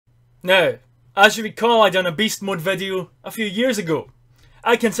Now, as you recall, I done a beast mode video a few years ago.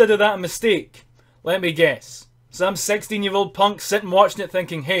 I consider that a mistake. Let me guess. Some 16-year-old punk sitting watching it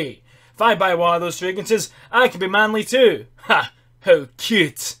thinking, hey, if I buy one of those fragrances, I can be manly too. Ha! How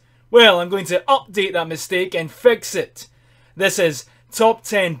cute. Well, I'm going to update that mistake and fix it. This is top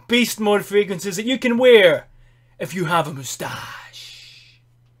 10 beast mode fragrances that you can wear if you have a moustache.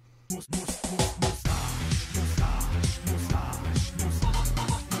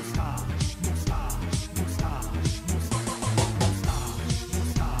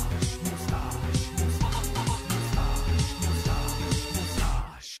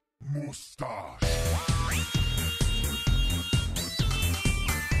 Moustache.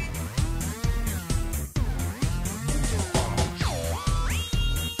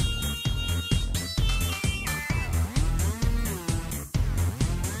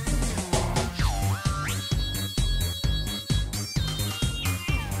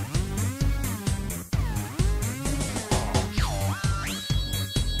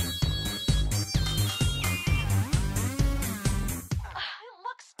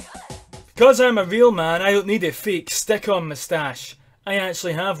 Because I'm a real man, I don't need a fake stick-on moustache. I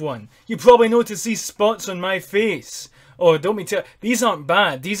actually have one. You probably notice these spots on my face. Oh, don't me tell. These aren't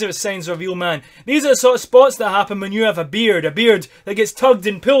bad. These are signs of a real man. These are the sort of spots that happen when you have a beard that gets tugged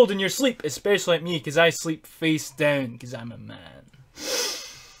and pulled in your sleep. Especially like me, because I sleep face down, because I'm a man.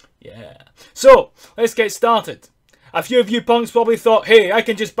 Yeah. So, let's get started. A few of you punks probably thought, hey, I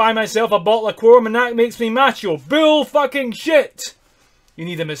can just buy myself a bottle of quorum and that makes me macho. Bull fucking shit! You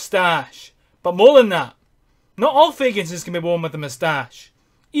need a moustache. But more than that, not all fragrances can be worn with a moustache.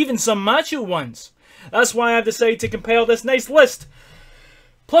 Even some macho ones. That's why I've decided to compile this nice list.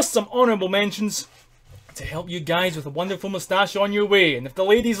 Plus some honourable mentions to help you guys with a wonderful moustache on your way. And if the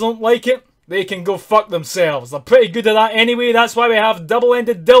ladies don't like it, they can go fuck themselves. They're pretty good at that anyway. That's why we have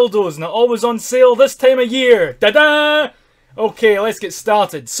double-ended dildos and they're always on sale this time of year. Ta-da! Okay, let's get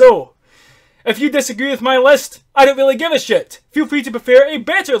started. So, if you disagree with my list, I don't really give a shit. Feel free to prefer a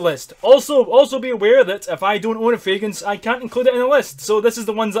better list. Also be aware that if I don't own a fragrance, I can't include it in a list. So this is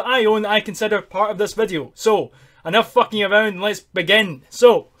the ones that I own that I consider part of this video. So, enough fucking around and let's begin.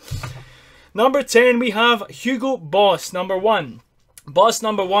 So, number 10 we have Hugo Boss number 1. Boss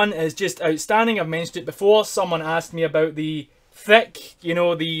number 1 is just outstanding. I've mentioned it before. Someone asked me about the thick, you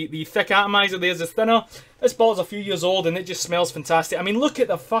know, the thick atomizer. There's a thinner. This bottle's a few years old and it just smells fantastic. I mean, look at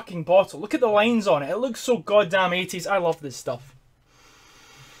the fucking bottle. Look at the lines on it. It looks so goddamn 80s. I love this stuff.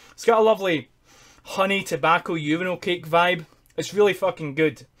 It's got a lovely honey tobacco urinal cake vibe. It's really fucking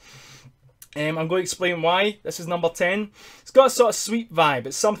good. I'm going to explain why. This is number 10. It's got a sort of sweet vibe.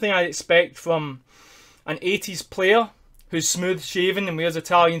 It's something I'd expect from an 80s player who's smooth shaven and wears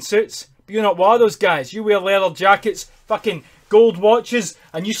Italian suits. But you're not one of those guys. You wear leather jackets, fucking gold watches,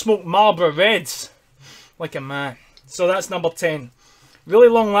 and you smoke Marlboro Reds. Like a man. So that's number 10. Really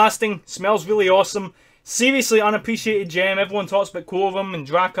long lasting, smells really awesome. Seriously unappreciated gem. Everyone talks about Quorum and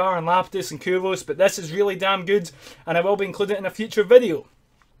Drakkar and Laptis and Kuros, but this is really damn good and I will be including it in a future video.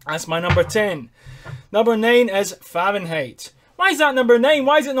 That's my number 10. Number 9 is Fahrenheit. Why is that number 9?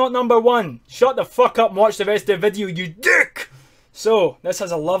 Why is it not number 1? Shut the fuck up and watch the rest of the video, you dick! So, this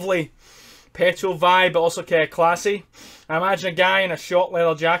has a lovely petrol vibe, but also kind of classy. I imagine a guy in a short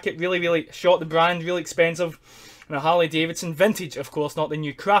leather jacket, really short the brand, really expensive, and a Harley Davidson, vintage of course, not the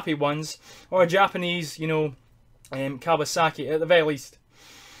new crappy ones, or a Japanese, you know, Kawasaki at the very least.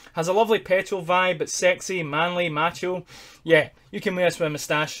 Has a lovely petrol vibe, but sexy, manly, macho. Yeah, you can wear this with a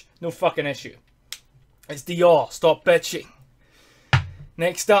moustache, no fucking issue. It's Dior, stop bitching.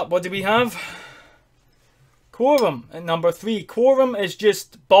 Next up, what do we have? Quorum at number 3. Quorum is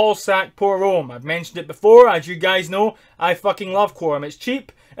just ballsack pour Rome. I've mentioned it before, as you guys know. I fucking love Quorum. It's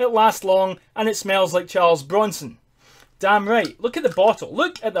cheap, it lasts long, and it smells like Charles Bronson. Damn right. Look at the bottle.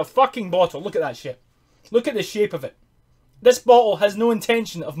 Look at the fucking bottle. Look at that shit. Look at the shape of it. This bottle has no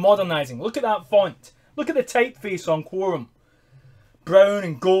intention of modernising. Look at that font. Look at the typeface on Quorum. Brown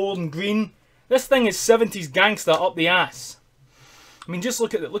and gold and green. This thing is 70s gangster up the ass. I mean, just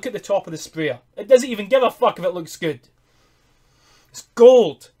look at it. Look at the top of the sprayer. It doesn't even give a fuck if it looks good. It's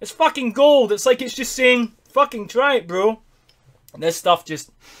gold. It's fucking gold. It's like it's just saying, fucking try it, bro. And this stuff just,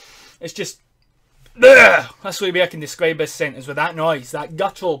 it's just, ugh. That's the way I can describe this sentence with that noise, that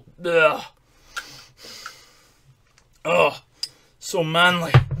guttural, ugh. Oh, so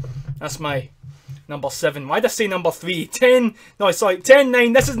manly. That's my number 7. Why did I say number 3? 10, no, sorry, 10,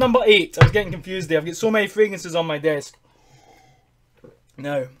 9. This is number 8. I was getting confused there. I've got so many fragrances on my desk.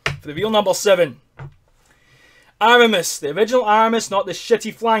 Now, for the real number 7. Aramis. The original Aramis, not the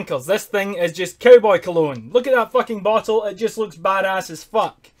shitty flankers. This thing is just cowboy cologne. Look at that fucking bottle. It just looks badass as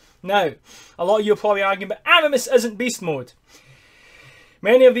fuck. Now, a lot of you are probably arguing, but Aramis isn't beast mode.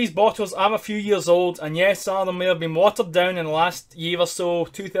 Many of these bottles are a few years old, and yes, some of them may have been watered down in the last year or so.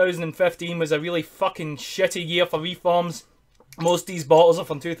 2015 was a really fucking shitty year for reforms. Most of these bottles are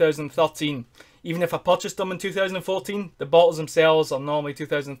from 2013. Even if I purchased them in 2014, the bottles themselves are normally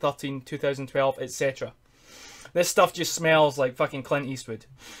 2013, 2012, etc. This stuff just smells like fucking Clint Eastwood.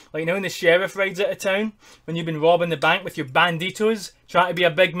 Like, you know when the sheriff rides out of town? When you've been robbing the bank with your banditos, trying to be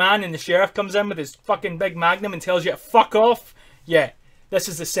a big man, and the sheriff comes in with his fucking big magnum and tells you to fuck off? Yeah, this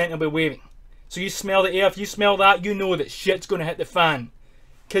is the scent I'll be waving. So you smell the air, if you smell that, you know that shit's going to hit the fan.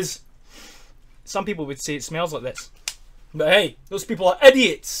 Because some people would say it smells like this. But hey, those people are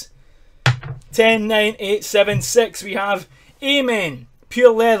idiots. 10, 9, 8, 7, 6, we have Amen.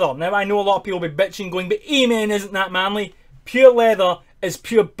 Pure leather. Now I know a lot of people will be bitching going, but Amen isn't that manly. Pure leather is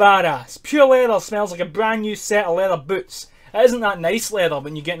pure badass. Pure leather smells like a brand new set of leather boots. It isn't that nice leather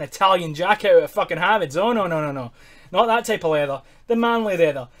when you get an Italian jacket out of fucking Harrods. Oh no, no, no, no. Not that type of leather. The manly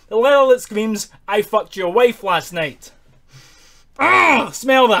leather. The leather that screams, I fucked your wife last night.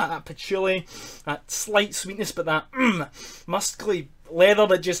 Smell that. That patchouli. That slight sweetness, but that muscly leather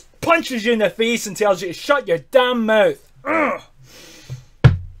that just punches you in the face and tells you to shut your damn mouth. Fucking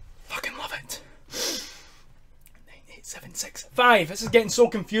love it. 9, 8, 7, 6, 5. This is getting so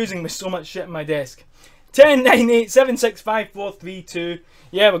confusing with so much shit on my desk. 10, 9, 8, 7, 6, 5, 4, 3, 2.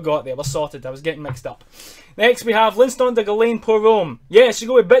 Yeah, we got there. We're sorted. I was getting mixed up. Next we have Linston de Galen Pour Rome. Yes, you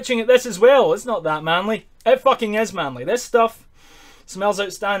go with bitching at this as well. It's not that manly. It fucking is manly. This stuff smells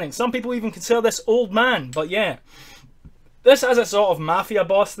outstanding. Some people even consider this old man, but yeah. This has a sort of mafia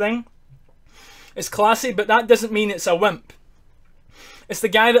boss thing. It's classy, but that doesn't mean it's a wimp. It's the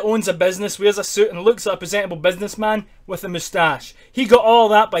guy that owns a business, wears a suit and looks like a presentable businessman with a moustache. He got all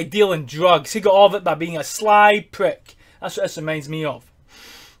that by dealing drugs. He got all of it by being a sly prick. That's what this reminds me of.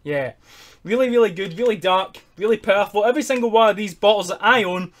 Yeah. Really, really good, really dark, really powerful. Every single one of these bottles that I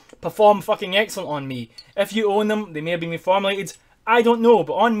own perform fucking excellent on me. If you own them, they may have been reformulated. I don't know,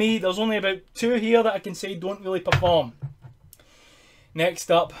 but on me, there's only about 2 here that I can say don't really perform.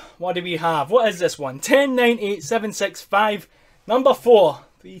 Next up, what do we have? What is this one? 10, 9, 8, 7, 6, 5. Number 4.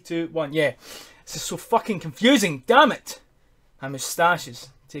 3, 2, 1. Yeah. This is so fucking confusing. Damn it. My moustache is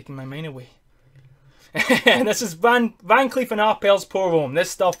taking my mind away. This is Van Cleef & Arpels Pour Rome. This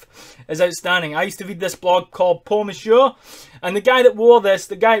stuff is outstanding. I used to read this blog called Pour Monsieur, and the guy that wore this,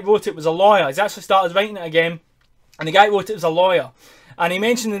 the guy that wrote it was a lawyer. He's actually started writing it again, and the guy that wrote it was a lawyer. And he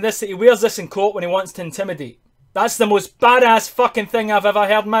mentioned in this that he wears this in court when he wants to intimidate. That's the most badass fucking thing I've ever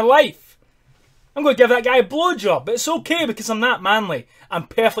heard in my life. I'm going to give that guy a blowjob, but it's okay because I'm that manly. I'm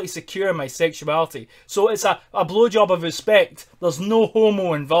perfectly secure in my sexuality. So it's a blowjob of respect. There's no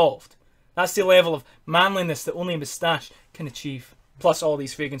homo involved. That's the level of manliness that only a moustache can achieve. Plus all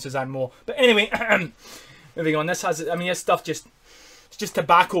these fragrances and more. But anyway, moving on. This has, I mean, this stuff just, it's just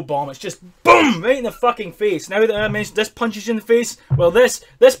tobacco bomb. It's just boom, right in the fucking face. Now that I mentioned this punches you in the face, well this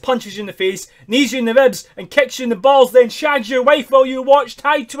punches you in the face, knees you in the ribs, and kicks you in the balls, then shags your wife while you watch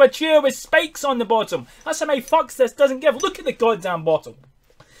tied to a chair with spikes on the bottom. That's how many fucks this doesn't give. Look at the goddamn bottle.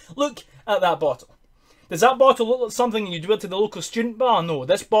 Look at that bottle. Does that bottle look like something you'd wear to the local student bar? No,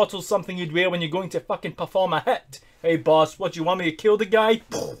 this bottle's something you'd wear when you're going to fucking perform a hit. Hey boss, what, do you want me to kill the guy?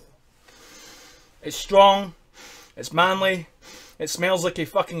 It's strong, it's manly, it smells like a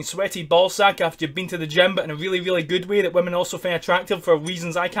fucking sweaty ballsack after you've been to the gym, but in a really, really good way that women also find attractive for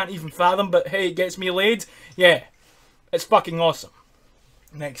reasons I can't even fathom, but hey, it gets me laid. Yeah, it's fucking awesome.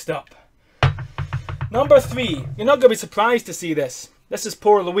 Next up. Number 3. You're not going to be surprised to see this. This is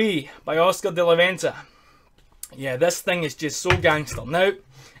Pour Louis by Oscar de la Venta. Yeah, this thing is just so gangster. Now,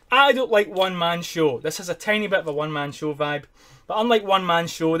 I don't like one-man show. This has a tiny bit of a one-man show vibe. But unlike one-man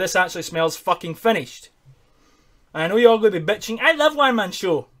show, this actually smells fucking finished. And I know you're all going to be bitching. I love one-man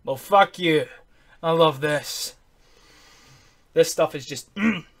show. Well, fuck you. I love this. This stuff is just...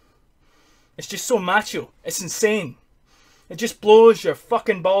 It's just so macho. It's insane. It just blows your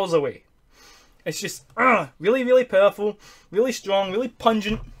fucking balls away. It's just really, really powerful, really strong, really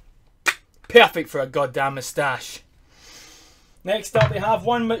pungent. Perfect for a goddamn moustache. Next up we have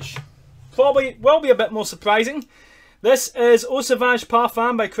one which probably will be a bit more surprising. This is Eau Sauvage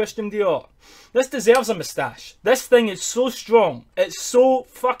Parfum by Christian Dior. This deserves a moustache. This thing is so strong. It's so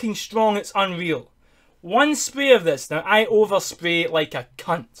fucking strong, it's unreal. One spray of this, now I overspray like a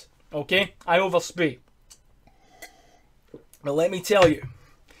cunt. Okay? I overspray. But let me tell you,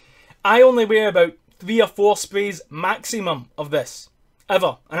 I only wear about 3 or 4 sprays maximum of this.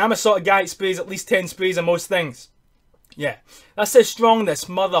 Ever. And I'm a sort of guy that sprays at least 10 sprays of most things. Yeah. That's how strong this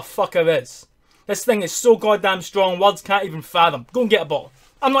motherfucker is. This thing is so goddamn strong, words can't even fathom. Go and get a bottle.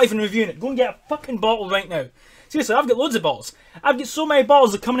 I'm not even reviewing it. Go and get a fucking bottle right now. Seriously, I've got loads of bottles. I've got so many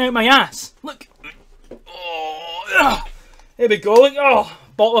bottles that are coming out my ass. Look. Oh, here we go. Look. Oh,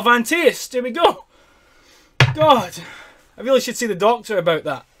 bottle of Antaste. Here we go. God. I really should see the doctor about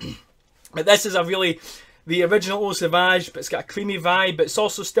that. But this is the original Eau Sauvage, but it's got a creamy vibe, but it's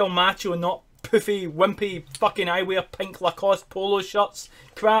also still macho and not poofy, wimpy, fucking I wear pink Lacoste polo shirts,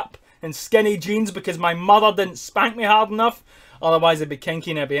 crap, and skinny jeans because my mother didn't spank me hard enough. Otherwise I'd be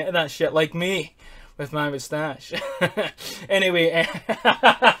kinky and I'd be into that shit like me. With my moustache. Anyway,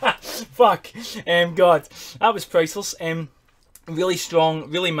 fuck. God, that was priceless. Really strong,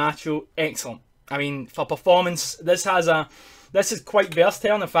 really macho, excellent. I mean, for performance, this is quite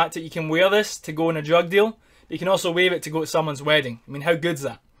versatile in the fact that you can wear this to go on a drug deal, but you can also wear it to go to someone's wedding. I mean, how good's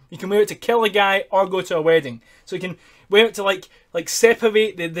that? You can wear it to kill a guy or go to a wedding. So you can wear it to like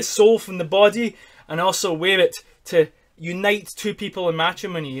separate the soul from the body, and also wear it to unite two people in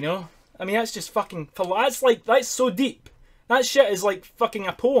matrimony, you know? I mean, that's just fucking, that's so deep. That shit is like fucking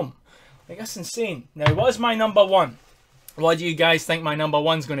a poem. Like, that's insane. Now, what is my number one? What do you guys think my number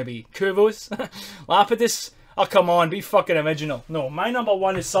one's going to be? Kuvos? Lapidus? Oh, come on, be fucking original. No, my number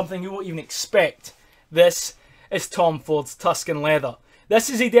one is something you won't even expect. This is Tom Ford's Tuscan Leather. This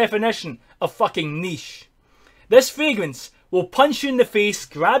is a definition of fucking niche. This fragrance will punch you in the face,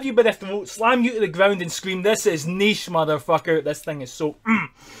 grab you by the throat, slam you to the ground and scream, "This is niche, motherfucker." This thing is so...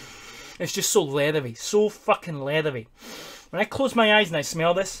 It's just so leathery. So fucking leathery. When I close my eyes and I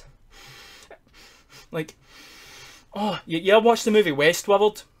smell this... Like... Oh, you ever watched the movie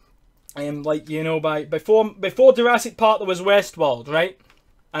Westworld? Like, you know, before Jurassic Park there was Westworld, right?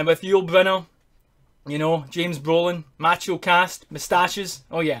 And with Yul Brynner, you know, James Brolin, macho cast, moustaches,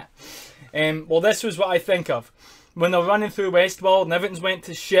 oh yeah. Well, this was what I think of. When they're running through Westworld and everything's went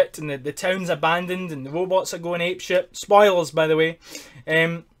to shit and the town's abandoned and the robots are going apeshit. Spoilers, by the way.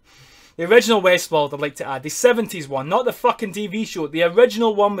 The original Westworld, I'd like to add. The 70s one, not the fucking TV show. The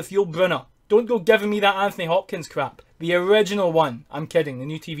original one with Yul Brynner. Don't go giving me that Anthony Hopkins crap. The original one. I'm kidding. The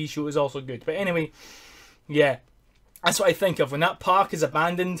new TV show is also good. But anyway, yeah. That's what I think of. When that park is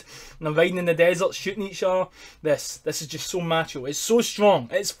abandoned and they're riding in the desert, shooting each other. This is just so macho. It's so strong.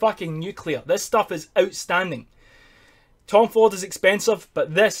 It's fucking nuclear. This stuff is outstanding. Tom Ford is expensive,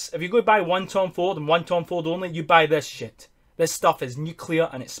 but this, if you go buy one Tom Ford and one Tom Ford only, you buy this shit. This stuff is nuclear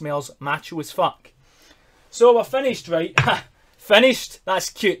and it smells macho as fuck. So we're finished, right? Finished? That's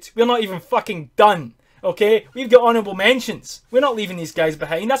cute. We're not even fucking done. Okay? We've got honourable mentions. We're not leaving these guys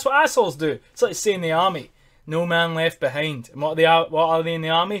behind. That's what assholes do. It's like saying the army. No man left behind. And what are they in the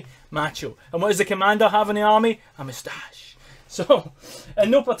army? Macho. And what does the commander have in the army? A moustache. So,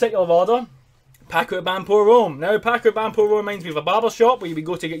 in no particular order, Paco Rabanne Pour Rome. Now, Paco Rabanne Pour Rome reminds me of a barber shop where you would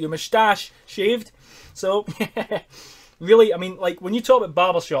go to get your moustache shaved. So, really, I mean, like, when you talk about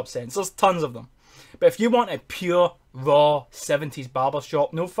barbershop scents, there's tons of them. But if you want a pure, raw 70s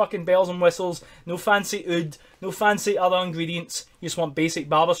barbershop, no fucking bells and whistles, no fancy oud, no fancy other ingredients, you just want basic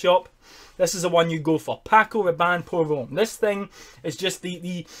barbershop, this is the one you go for. Paco Rabanne Pour Rome. This thing is just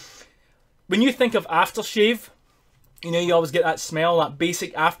the... When you think of aftershave, you know, you always get that smell, that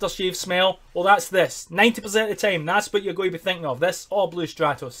basic aftershave smell. Well, that's this. 90% of the time, that's what you're going to be thinking of. This or Blue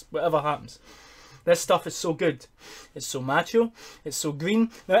Stratos, whatever happens. This stuff is so good. It's so macho. It's so green.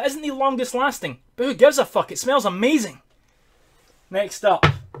 Now, it isn't the longest lasting, but who gives a fuck? It smells amazing. Next up,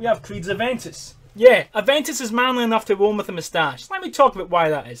 we have Creed's Aventus. Yeah, Aventus is manly enough to roam with a moustache. Let me talk about why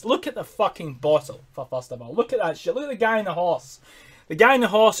that is. Look at the fucking bottle, first of all. Look at that shit. Look at the guy on the horse. The guy on the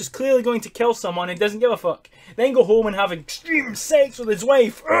horse is clearly going to kill someone and doesn't give a fuck. Then go home and have extreme sex with his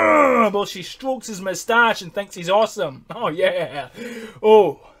wife. While she strokes his moustache and thinks he's awesome. Oh, yeah.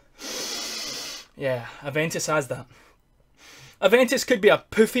 Oh. Yeah, Aventus has that. Aventus could be a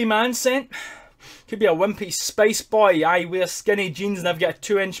poofy man scent. Could be a wimpy spice boy. I wear skinny jeans and I've got a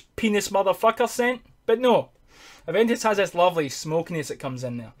 2-inch penis motherfucker scent. But no. Aventus has this lovely smokiness that comes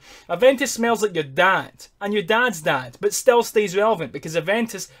in there. Aventus smells like your dad. And your dad's dad. But still stays relevant because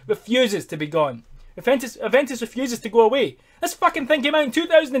Aventus refuses to be gone. Aventus refuses to go away. This fucking thing came out in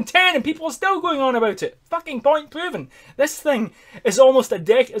 2010 and people are still going on about it. Fucking point proven. This thing is almost a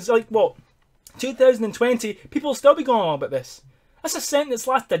decade. It's like, what? 2020. People will still be going on about this. That's a scent that's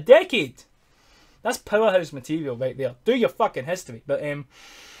lasted a decade. That's powerhouse material right there. Do your fucking history. But,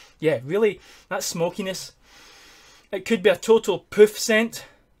 yeah, really, that smokiness. It could be a total poof scent.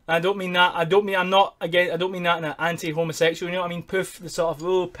 I don't mean that. I don't mean that in an anti-homosexual. You know what I mean? Poof, the sort of,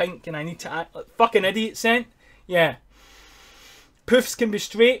 oh, pink, and I need to act like fucking idiot scent. Yeah. Poofs can be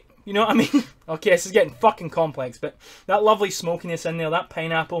straight. You know what I mean? Okay, this is getting fucking complex, but that lovely smokiness in there, that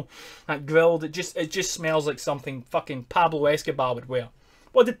pineapple, that grilled, it just smells like something fucking Pablo Escobar would wear.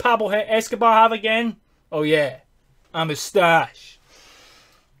 What did Pablo Escobar have again? Oh yeah, a moustache.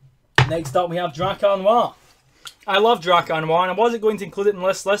 Next up we have Dracar Noir. I love Dracar Noir, and I wasn't going to include it in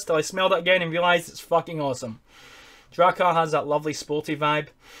this list till I smelled it again and realised it's fucking awesome. Dracar has that lovely sporty vibe,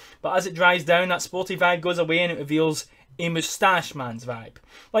 but as it dries down, that sporty vibe goes away and it reveals a moustache man's vibe.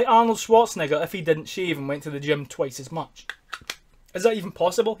 Like Arnold Schwarzenegger if he didn't shave and went to the gym twice as much. Is that even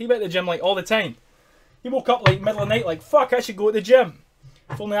possible? He went to the gym like all the time. He woke up like middle of the night like, fuck, I should go to the gym.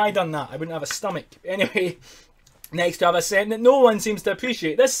 If only I done that, I wouldn't have a stomach. Anyway, next I have a scent that no one seems to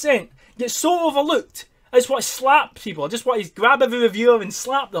appreciate. This scent gets so overlooked. I just want to slap people. I just want to grab every reviewer and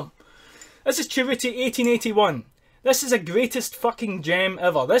slap them. This is Cheruti 1881. This is the greatest fucking gem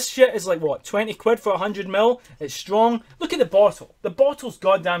ever. This shit is like, what, 20 quid for 100ml? It's strong. Look at the bottle. The bottle's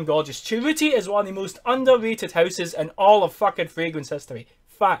goddamn gorgeous. Cheruti is one of the most underrated houses in all of fucking fragrance history.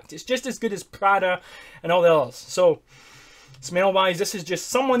 Fact. It's just as good as Prada and all the others. So, smell-wise, this is just...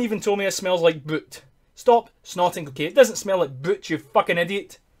 Someone even told me it smells like boot. Stop snorting, okay? It doesn't smell like boot, you fucking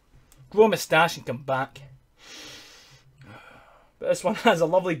idiot. Grow a moustache and come back. But this one has a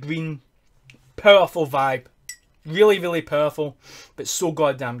lovely green, powerful vibe. Really, really powerful, but so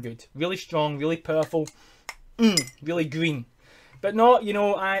goddamn good. Really strong, really powerful, really green. But not, you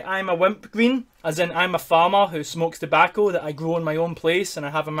know, I'm a wimp green, as in I'm a farmer who smokes tobacco that I grow in my own place, and I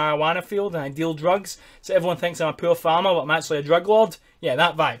have a marijuana field and I deal drugs, so everyone thinks I'm a poor farmer, but I'm actually a drug lord. Yeah,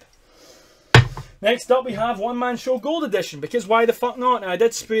 that vibe. Next up we have One Man Show Gold Edition, because why the fuck not? Now, I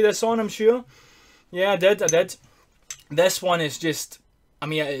did spray this on, I'm sure. Yeah, I did. This one is just, I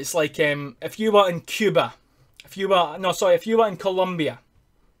mean, it's like if you were in Cuba, if you were in Colombia,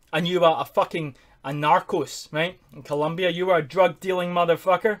 and you were a narcos, right? In Colombia, you were a drug dealing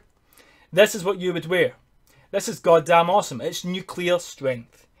motherfucker. This is what you would wear. This is goddamn awesome. It's nuclear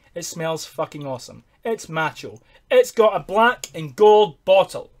strength. It smells fucking awesome. It's macho. It's got a black and gold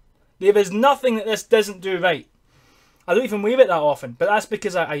bottle. There is nothing that this doesn't do right. I don't even wear it that often, but that's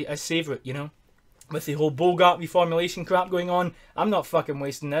because I savour it, you know? With the whole Bogart reformulation crap going on, I'm not fucking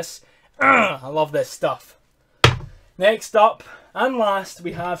wasting this. I love this stuff. Next up, and last,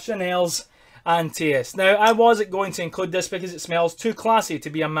 we have Chanel's Antaeus. Now, I wasn't going to include this because it smells too classy to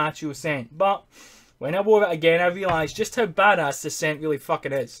be a macho scent, but when I wore it again, I realised just how badass this scent really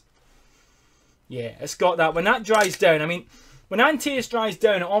fucking is. Yeah, it's got that. When that dries down, I mean... When Antaeus dries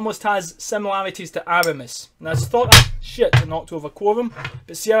down, it almost has similarities to Aramis. And I thought, shit, it knocked over quorum.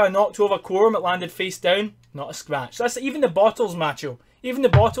 But see how I knocked over quorum, it landed face down? Not a scratch. That's even the bottle's macho. Even the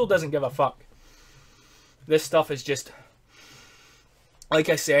bottle doesn't give a fuck. This stuff is just... Like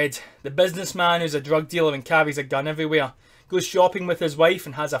I said, the businessman who's a drug dealer and carries a gun everywhere. Goes shopping with his wife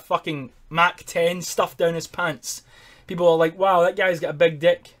and has a fucking Mac 10 stuffed down his pants. People are like, wow, that guy's got a big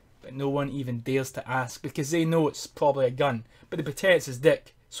dick. But no one even dares to ask because they know it's probably a gun. But they pretend it's his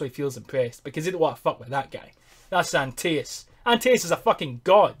dick, so he feels impressed because they don't want to fuck with that guy. That's Antaeus. Antaeus is a fucking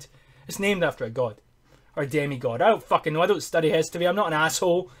god. It's named after a god. Or a demigod. I don't fucking know. I don't study history. I'm not an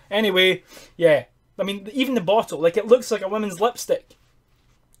asshole. Anyway, yeah. I mean, even the bottle, like, it looks like a woman's lipstick.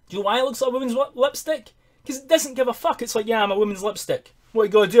 Do you know why it looks like a woman's lipstick? Because it doesn't give a fuck. It's like, yeah, I'm a woman's lipstick. What you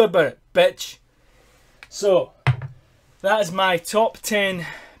gotta do about it, bitch? So, that is my top 10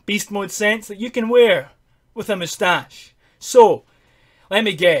 beast mode scents that you can wear with a moustache. So, let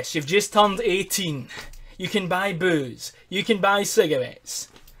me guess, you've just turned 18. You can buy booze. You can buy cigarettes.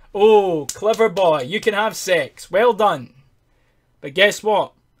 Oh, clever boy, you can have sex. Well done. But guess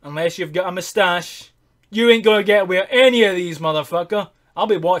what? Unless you've got a moustache, you ain't gonna get to wear any of these, motherfucker. I'll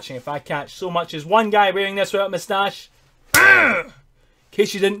be watching if I catch so much as one guy wearing this without a moustache. In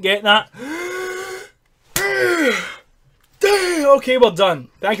case you didn't get that. Okay, we're done.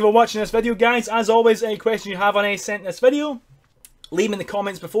 Thank you for watching this video, guys. As always, any questions you have on any scent in this video, leave them in the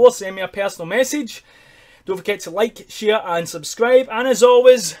comments before. Send me a personal message. Don't forget to like, share, and subscribe. And as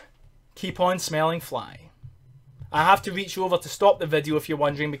always, keep on smelling fly. I have to reach over to stop the video if you're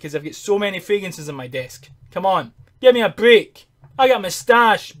wondering because I've got so many fragrances on my desk. Come on, give me a break. I got a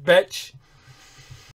moustache, bitch.